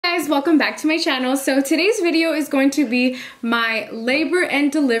guys, welcome back to my channel. So today's video is going to be my labor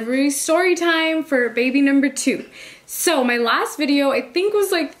and delivery story time for baby number 2. So my last video I think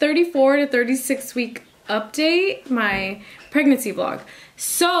was like 34 to 36 week update, my pregnancy vlog.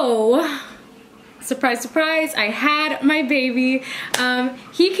 So surprise, surprise, I had my baby.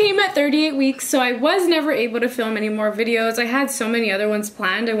 He came at 38 weeks, so I was never able to film any more videos. I had so many other ones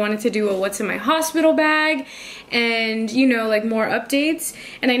planned. I wanted to do a what's in my hospital bag and, you know, like more updates,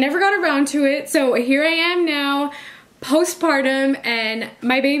 and I never got around to it. So here I am now, postpartum, and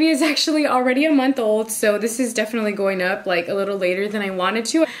my baby is actually already a month old, so this is definitely going up like a little later than I wanted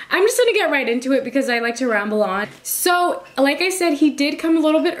to. I'm just gonna get right into it because I like to ramble on. So like I said, he did come a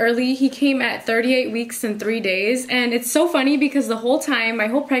little bit early. He came at 38 weeks and 3 days, and it's so funny because the whole time, my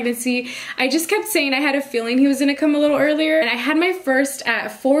whole pregnancy, I just kept saying I had a feeling he was gonna come a little earlier, and I had my first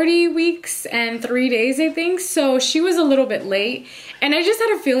at 40 weeks and 3 days, I think, so she was a little bit late, and I just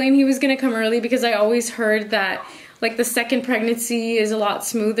had a feeling he was gonna come early because I always heard that like the second pregnancy is a lot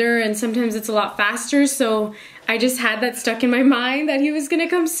smoother and sometimes it's a lot faster, so I just had that stuck in my mind that he was gonna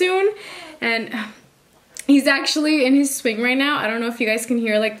come soon. And he's actually in his swing right now. I don't know if you guys can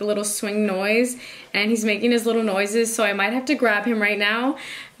hear like the little swing noise, and he's making his little noises, so I might have to grab him right now,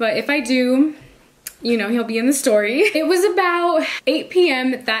 but if I do, you know, he'll be in the story. It was about 8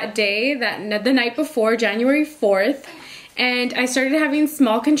 p.m. that day, the night before, January 4th. And I started having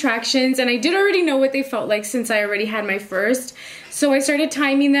small contractions, and I did already know what they felt like since I already had my first. So I started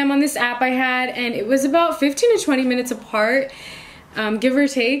timing them on this app I had, and it was about 15 to 20 minutes apart, give or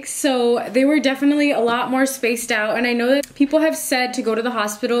take. So they were definitely a lot more spaced out, and I know that people have said to go to the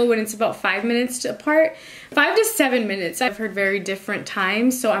hospital when it's about 5 minutes apart. 5 to 7 minutes. I've heard very different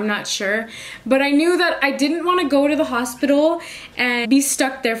times, so I'm not sure. But I knew that I didn't want to go to the hospital and be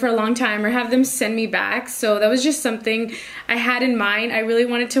stuck there for a long time or have them send me back. So that was just something I had in mind. I really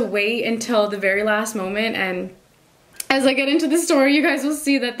wanted to wait until the very last moment, and as I get into the story, you guys will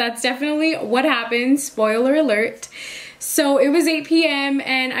see that that's definitely what happened. Spoiler alert. So it was 8 p.m.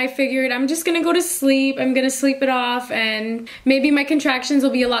 and I figured I'm just gonna go to sleep. I'm gonna sleep it off, and maybe my contractions will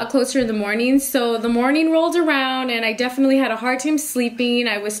be a lot closer in the morning. So the morning rolled around, and I definitely had a hard time sleeping.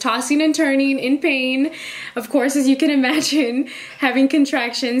 I was tossing and turning in pain, of course, as you can imagine, having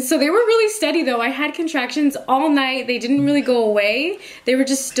contractions. So they were really steady though. I had contractions all night. They didn't really go away. They were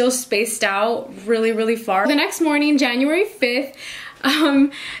just still spaced out really, really far. The next morning, January 5th,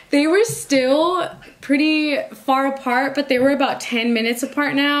 they were still pretty far apart, but they were about 10 minutes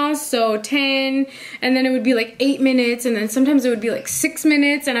apart now. So 10, and then it would be like 8 minutes, and then sometimes it would be like 6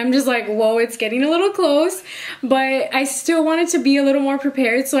 minutes, and I'm just like, whoa, it's getting a little close. But I still wanted to be a little more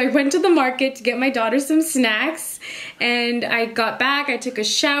prepared, so I went to the market to get my daughter some snacks, and I got back, I took a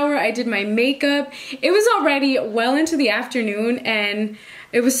shower, I did my makeup. It was already well into the afternoon, and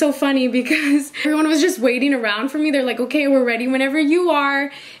it was so funny because everyone was just waiting around for me. They're like, okay, we're ready whenever you are.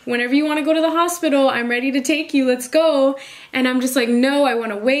 Whenever you want to go to the hospital, I'm ready to take you. Let's go. And I'm just like, no, I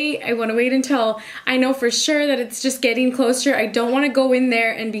want to wait. I want to wait until I know for sure that it's just getting closer. I don't want to go in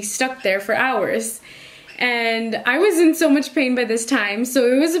there and be stuck there for hours. And I was in so much pain by this time.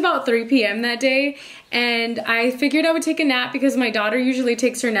 So it was about 3 p.m. that day, and I figured I would take a nap because my daughter usually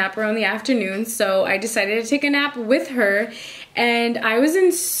takes her nap around the afternoon. So I decided to take a nap with her, and I was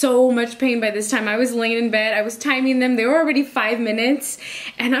in so much pain by this time. I was laying in bed, I was timing them. They were already 5 minutes,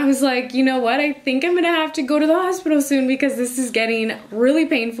 and I was like, you know what? I think I'm gonna have to go to the hospital soon because this is getting really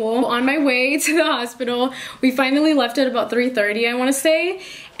painful. On my way to the hospital, we finally left at about 3:30, I wanna say,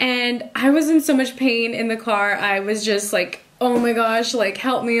 and I was in so much pain in the car. I was just like, oh my gosh, like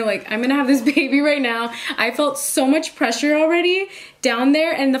help me, like I'm gonna have this baby right now. I felt so much pressure already down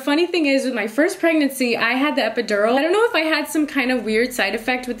there, and the funny thing is with my first pregnancy, I had the epidural. I don't know if I had some kind of weird side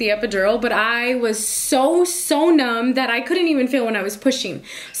effect with the epidural, but I was so numb that I couldn't even feel when I was pushing.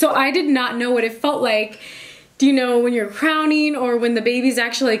 So I did not know what it felt like. Do you know when you're crowning or when the baby's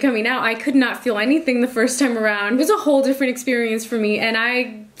actually coming out? I could not feel anything the first time around. It was a whole different experience for me, and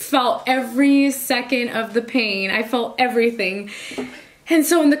I felt every second of the pain. I felt everything. And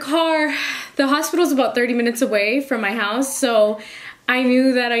so in the car, the hospital's about 30 minutes away from my house, so I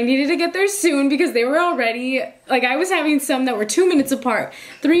knew that I needed to get there soon because they were already, like I was having some that were 2 minutes apart,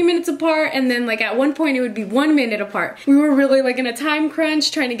 3 minutes apart, and then like at one point it would be 1 minute apart. We were really like in a time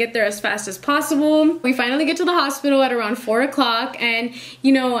crunch trying to get there as fast as possible. We finally get to the hospital at around 4 o'clock, and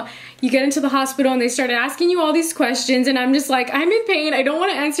you know, you get into the hospital and they started asking you all these questions, and I'm just like, I'm in pain, I don't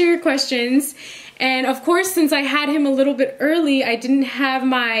want to answer your questions. And of course, since I had him a little bit early, I didn't have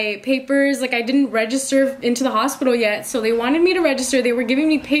my papers, like I didn't register into the hospital yet, so they wanted me to register. They were giving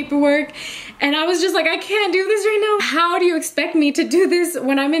me paperwork, and I was just like, I can't do this centimeters right now. How do you expect me to do this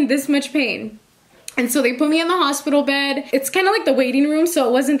when I'm in this much pain? And so they put me in the hospital bed. It's kind of like the waiting room, so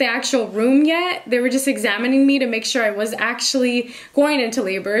it wasn't the actual room yet. They were just examining me to make sure I was actually going into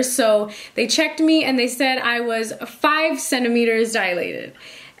labor. So they checked me and they said I was 5 centimeters dilated.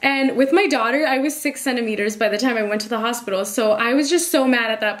 And with my daughter, I was 6 centimeters by the time I went to the hospital. So I was just so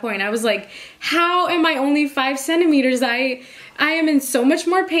mad at that point. I was like, how am I only 5 centimeters? I am in so much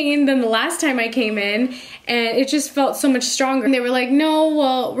more pain than the last time I came in, and it just felt so much stronger. And they were like, no,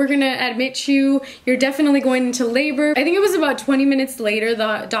 well, we're gonna admit you. You're definitely going into labor. I think it was about 20 minutes later,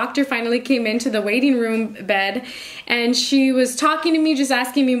 the doctor finally came into the waiting room bed, and she was talking to me, just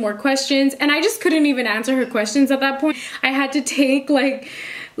asking me more questions, and I just couldn't even answer her questions at that point. I had to take like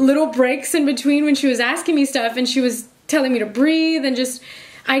little breaks in between when she was asking me stuff, and she was telling me to breathe, and just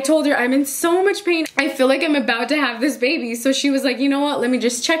I told her I'm in so much pain. I feel like I'm about to have this baby. So she was like, you know what, let me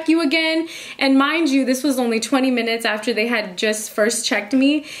just check you again. And mind you, this was only 20 minutes after they had just first checked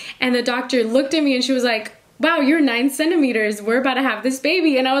me. And the doctor looked at me and she was like, wow, you're 9 centimeters. We're about to have this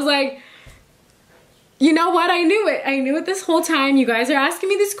baby. And I was like, you know what? I knew it. I knew it this whole time. You guys are asking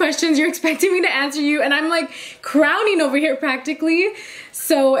me these questions. You're expecting me to answer you. And I'm like crowning over here practically.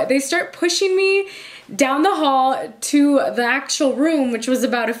 So they start pushing me down the hall to the actual room, which was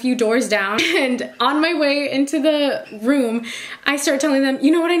about a few doors down. And on my way into the room, I start telling them,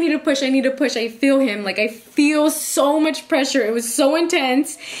 you know what, I need to push, I need to push. I feel him, like I feel so much pressure. It was so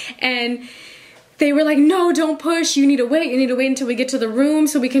intense. And they were like, no, don't push, you need to wait until we get to the room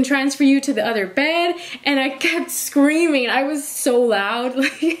so we can transfer you to the other bed. And I kept screaming. I was so loud,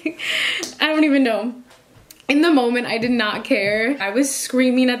 like, I don't even know. In the moment, I did not care. I was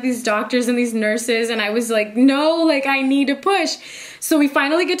screaming at these doctors and these nurses, and I was like, no, like I need to push. So we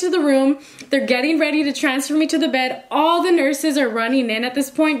finally get to the room. They're getting ready to transfer me to the bed. All the nurses are running in at this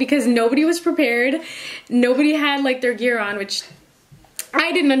point because nobody was prepared. Nobody had like their gear on, which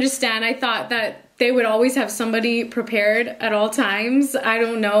I didn't understand. I thought that they would always have somebody prepared at all times. I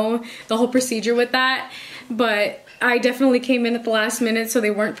don't know the whole procedure with that, but I definitely came in at the last minute, so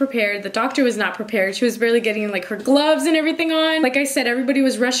they weren't prepared. The doctor was not prepared. She was barely getting like her gloves and everything on. Like I said, everybody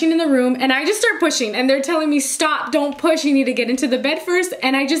was rushing in the room, and I just start pushing, and they're telling me, stop, don't push, you need to get into the bed first.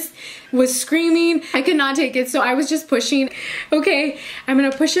 And I just was screaming. I could not take it, so I was just pushing. Okay, I'm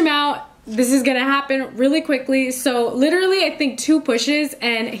gonna push him out. This is gonna happen really quickly. So literally, I think 2 pushes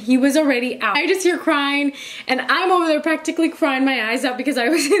and he was already out. I just hear crying, and I'm over there practically crying my eyes out because I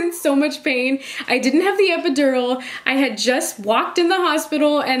was in so much pain. I didn't have the epidural. I had just walked in the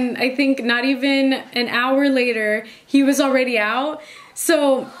hospital, and I think not even an hour later, he was already out.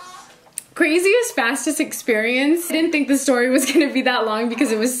 So craziest, fastest experience. I didn't think the story was gonna be that long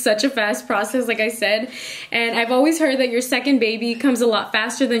because it was such a fast process, like I said. And I've always heard that your second baby comes a lot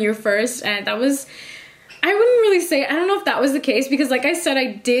faster than your first, and that was, I wouldn't really say, I don't know if that was the case, because like I said, I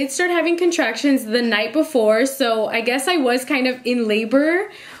did start having contractions the night before, so I guess I was kind of in labor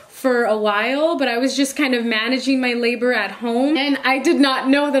for a while, but I was just kind of managing my labor at home. And I did not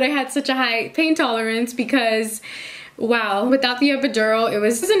know that I had such a high pain tolerance because, wow, without the epidural, it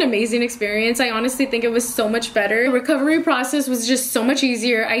was an amazing experience. I honestly think it was so much better. The recovery process was just so much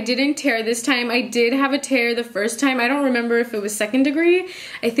easier. I didn't tear this time. I did have a tear the first time. I don't remember if it was 2nd degree.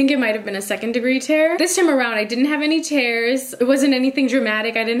 I think it might have been a 2nd degree tear. This time around, I didn't have any tears. It wasn't anything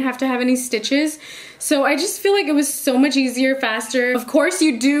dramatic. I didn't have to have any stitches. So I just feel like it was so much easier, faster. Of course,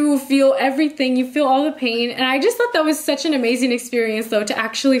 you do feel everything. You feel all the pain. And I just thought that was such an amazing experience, though, to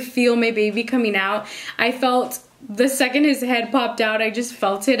actually feel my baby coming out. I felt the second his head popped out, I just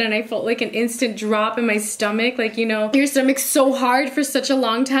felt it, and I felt like an instant drop in my stomach. Like, you know, your stomach's so hard for such a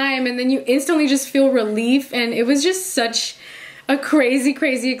long time, and then you instantly just feel relief, and it was just such a crazy,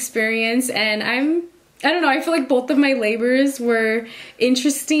 crazy experience. And I don't know, I feel like both of my labors were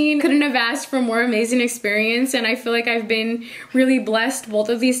interesting. Couldn't have asked for a more amazing experience, and I feel like I've been really blessed both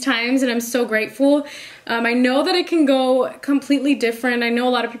of these times, and I'm so grateful. I know that it can go completely different. I know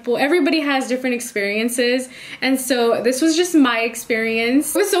a lot of people, everybody has different experiences, and so this was just my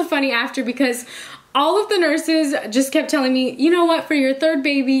experience. It was so funny after, because all of the nurses just kept telling me, you know what, for your 3rd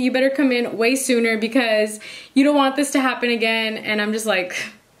baby, you better come in way sooner because you don't want this to happen again. And I'm just like,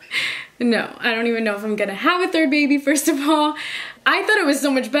 no, I don't even know if I'm gonna have a 3rd baby, first of all. I thought it was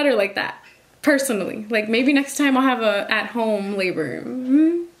so much better like that, personally. Like, maybe next time I'll have a at-home labor.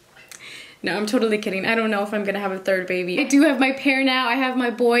 No, I'm totally kidding. I don't know if I'm gonna have a third baby. I do have my pair now. I have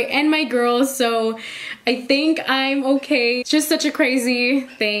my boy and my girl, so I think I'm okay. It's just such a crazy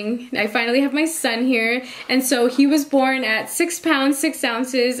thing. I finally have my son here, and so he was born at 6 pounds 6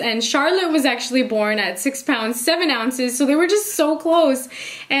 ounces, and Charlotte was actually born at 6 pounds 7 ounces, so they were just so close.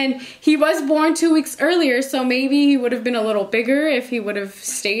 And he was born 2 weeks earlier, so maybe he would have been a little bigger if he would have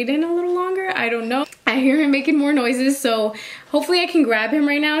stayed in a little longer. I don't know. I hear him making more noises, so hopefully I can grab him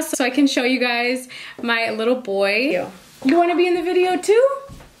right now so I can show you guys my little boy. You want to be in the video too?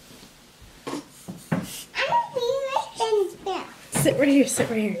 Sit right here, sit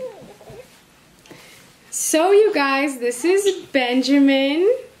right here. So you guys, this is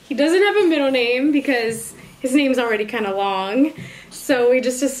Benjamin. He doesn't have a middle name because his name's already kind of long. So we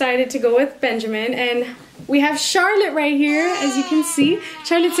just decided to go with Benjamin. And we have Charlotte right here, as you can see.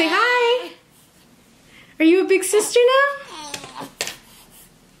 Charlotte, say hi. Are you a big sister now?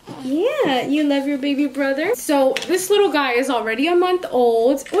 Yeah, you love your baby brother. So this little guy is already a month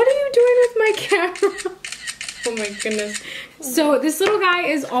old. What are you doing with my camera? Oh my goodness. So this little guy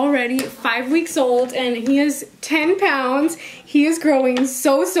is already 5 weeks old and he is 10 pounds. He is growing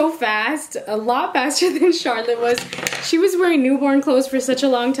so fast, a lot faster than Charlotte was. She was wearing newborn clothes for such a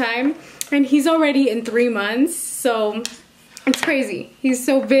long time and he's already in 3 months. So it's crazy. He's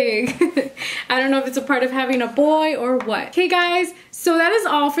so big. I don't know if it's a part of having a boy or what. Okay guys, so that is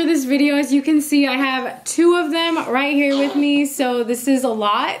all for this video. As you can see, I have 2 of them right here with me, so this is a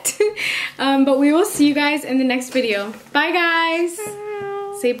lot. But we will see you guys in the next video. Bye guys.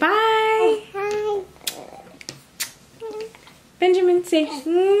 Bye. Say bye. Bye. Benjamin, say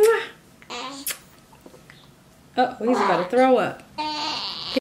mwah. Oh, he's about to throw up.